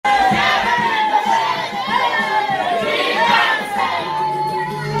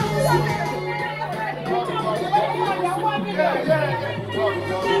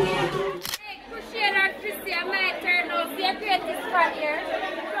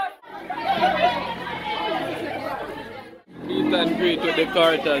greet with the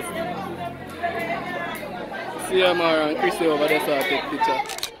Carters. CMR and Crissy over there, so I take picture.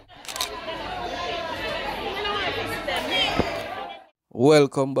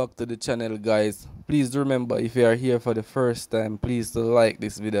 Welcome back to the channel, guys. Please remember, if you are here for the first time, please to like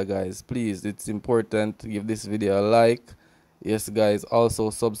this video, guys. Please, it's important to give this video a like. Yes, guys,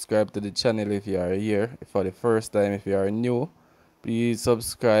 also subscribe to the channel if you are here for the first time. If you are new, please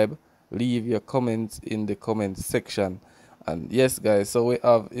subscribe. Leave your comments in the comment section. And yes, guys, so we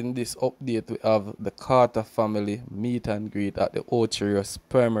have in this update, we have the Carter family meet and greet at the Ocho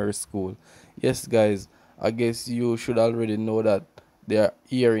primary school. Yes, guys, I guess you should already know that they are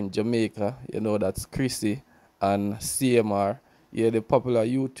here in Jamaica. You know, that's Crissy and CMR. Yeah, the popular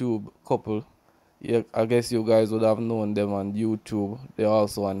YouTube couple. Yeah, I guess you guys would have known them on YouTube. They're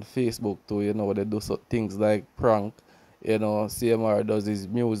also on Facebook too. You know, they do things like prank. You know, CMR does his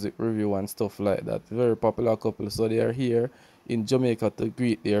music review and stuff like that. Very popular couple. So they are here in Jamaica to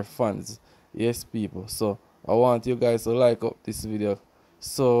greet their fans. Yes, people. So I want you guys to like up this video.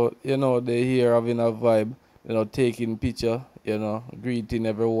 So, you know, they're here having a vibe, you know, taking picture, you know, greeting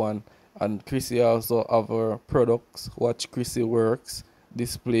everyone. And Crissy also have her products. Watch Crissy Works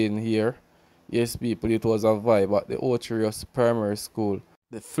displaying here. Yes, people, it was a vibe at the Ocho primary school.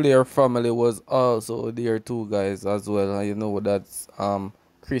 The Flair family was also there too, guys, as well. And you know, that's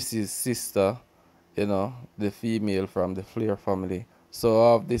Crissy's sister, you know, the female from the Flair family. So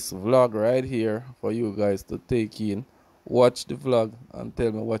I have this vlog right here for you guys to take in. Watch the vlog and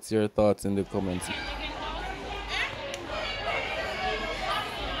tell me what's your thoughts in the comments.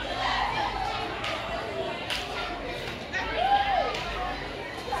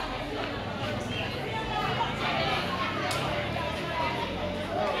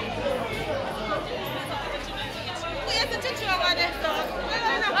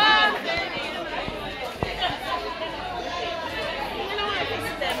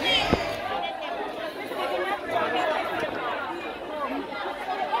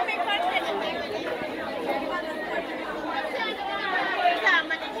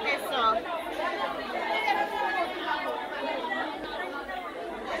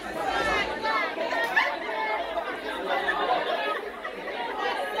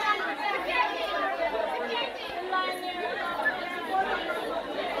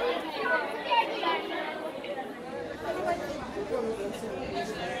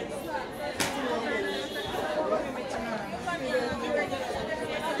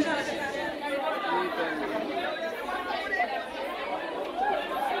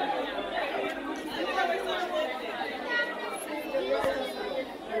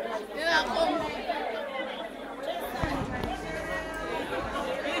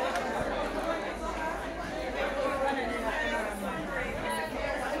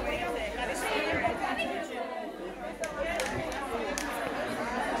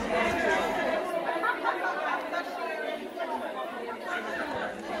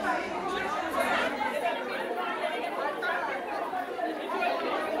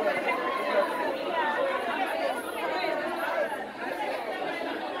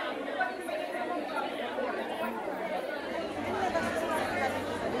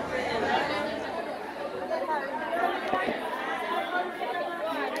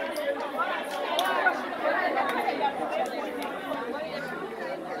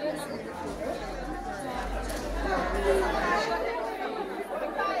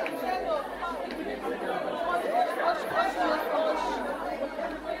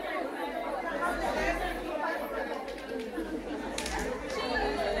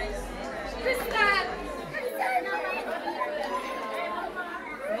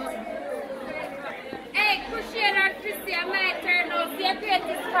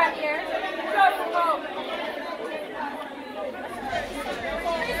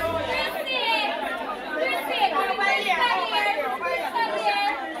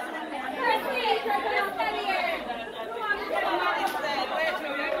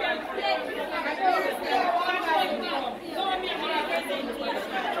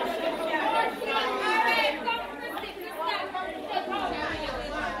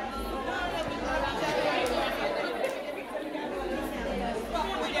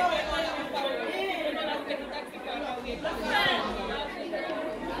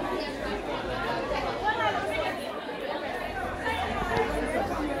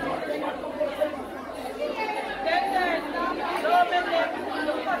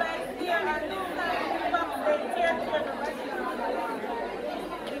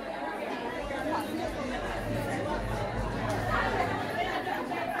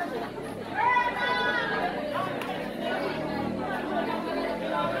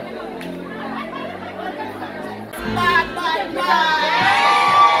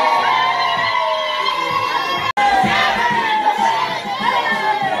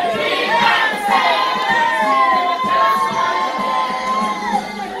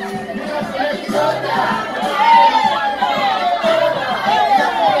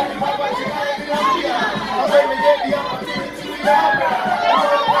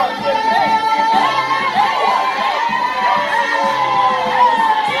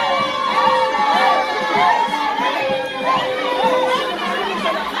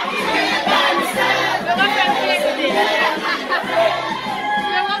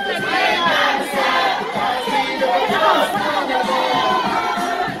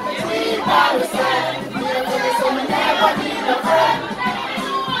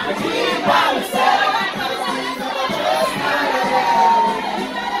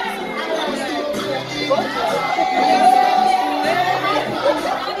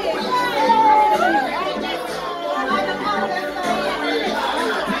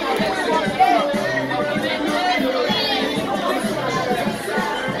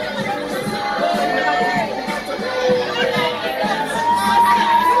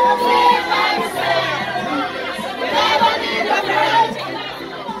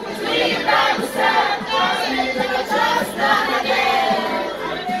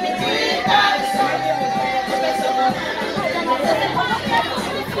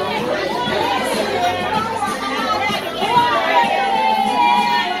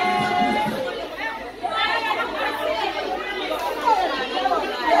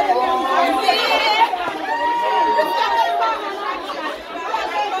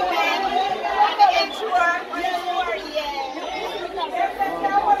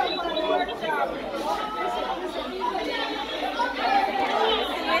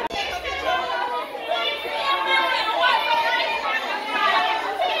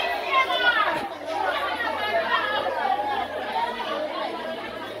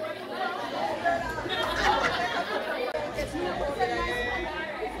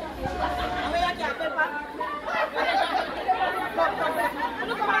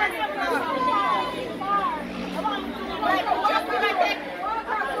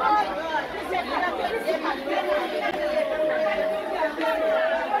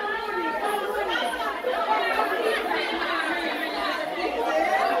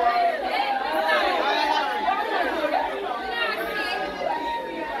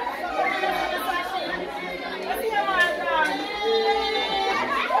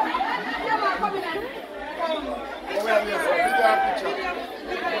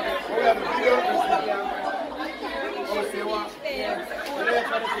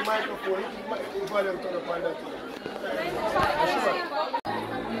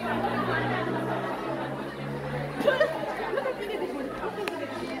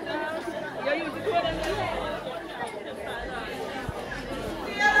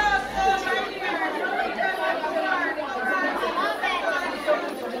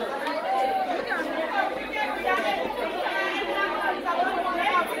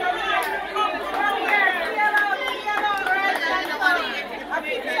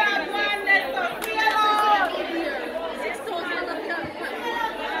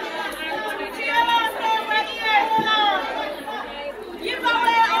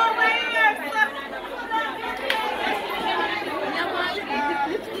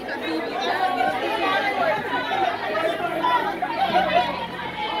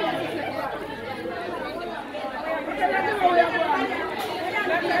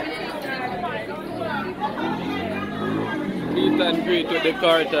 Meet and greet with the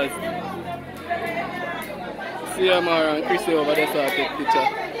Carters. CMR and Crissy over there, so I take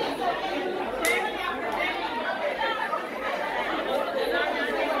picture.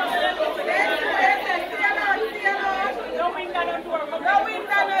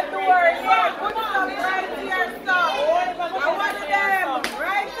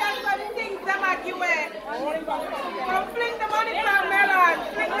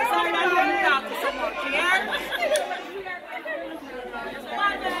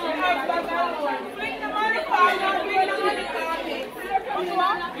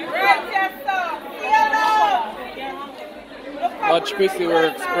 Watch Crissy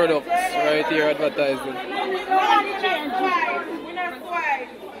Works products right here advertising.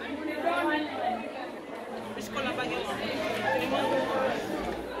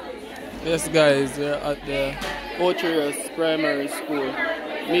 Yes guys, we're at the Ocho Primary School.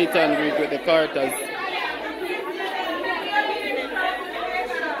 Meet and greet with the Carters.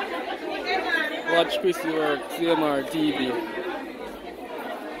 Watch Crissy Works, CMR TV.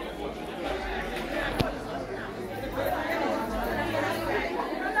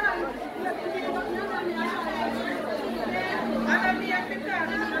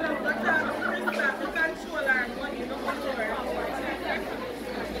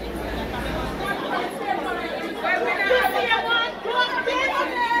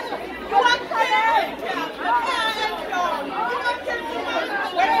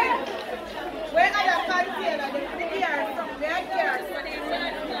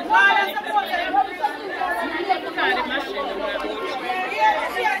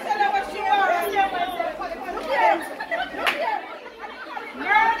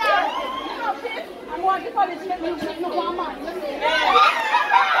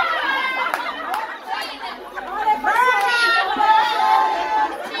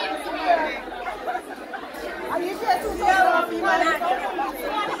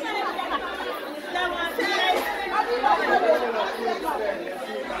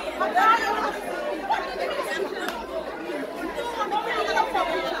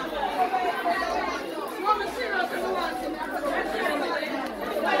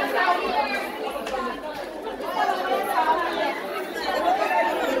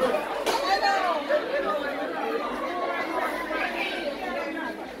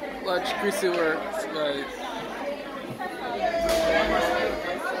 Watch Crissy Works, guys.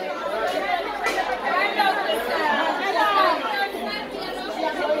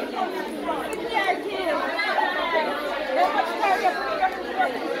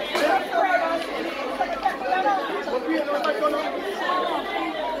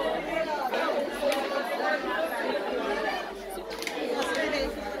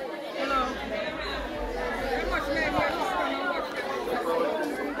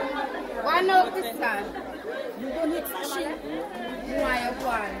 I know this time. You don't need fishing. You want your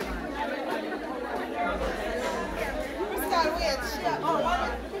one.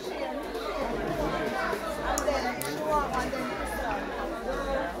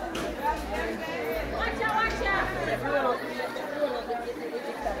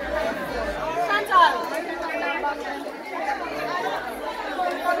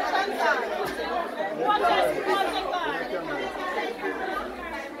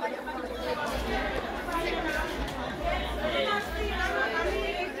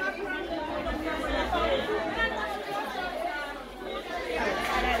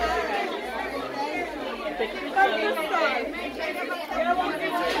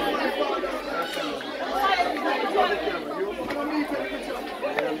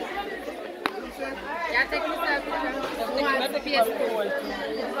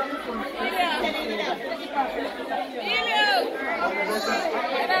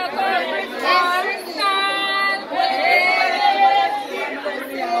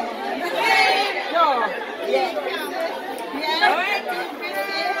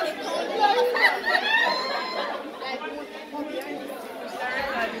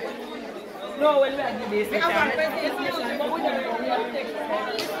 No, when we are doing this, We have one presentation.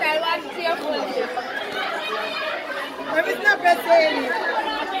 Style was careful. If it's not presenting.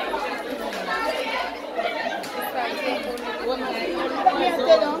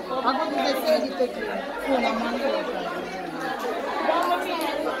 I'm going to say the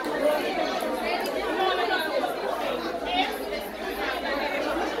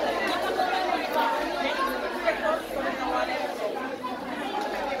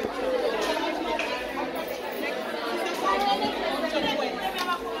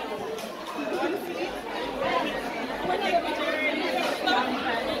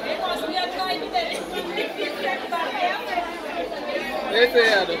Esse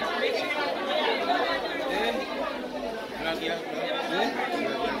é Adam.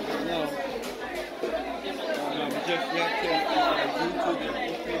 Não. Just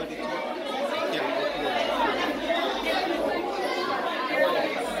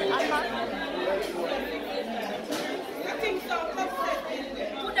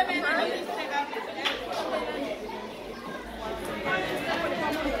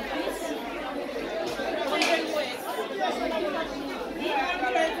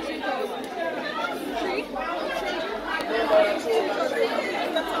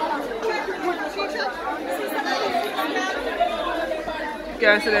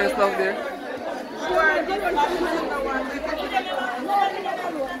can see that stuff there.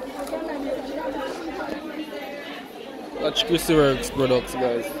 Watch Crissy Works products,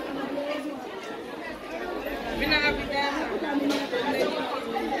 guys.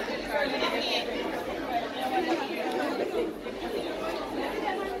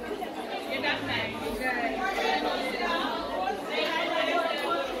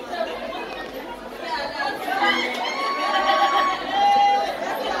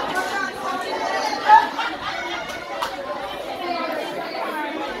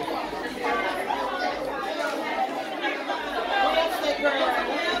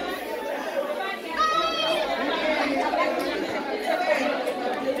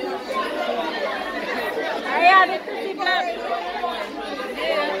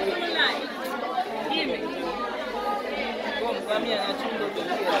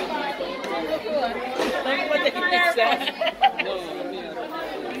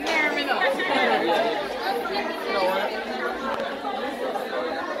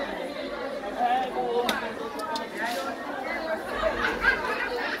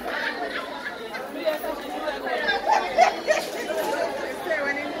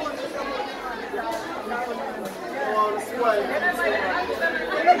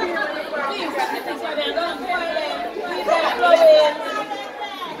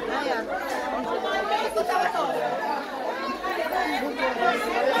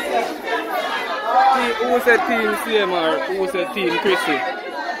 Who said team CMR? Who said team Crissy?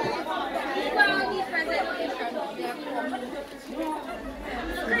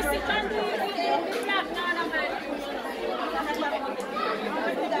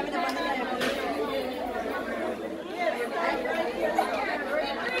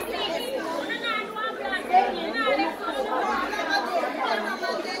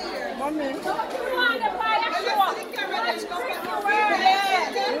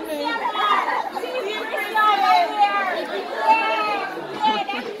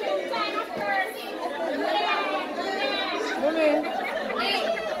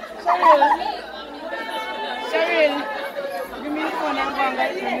 Cheryl, give me the phone and go and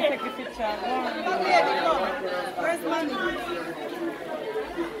let me take a picture. Where's money?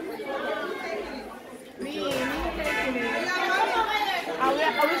 Me taking it.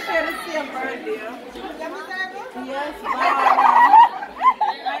 I will share the same birthday. Yes, bye.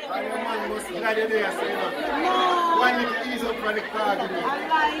 No. Why need to ease up for the car?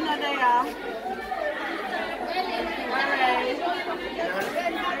 Allah, you know they are.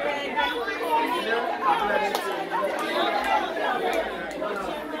 Alright.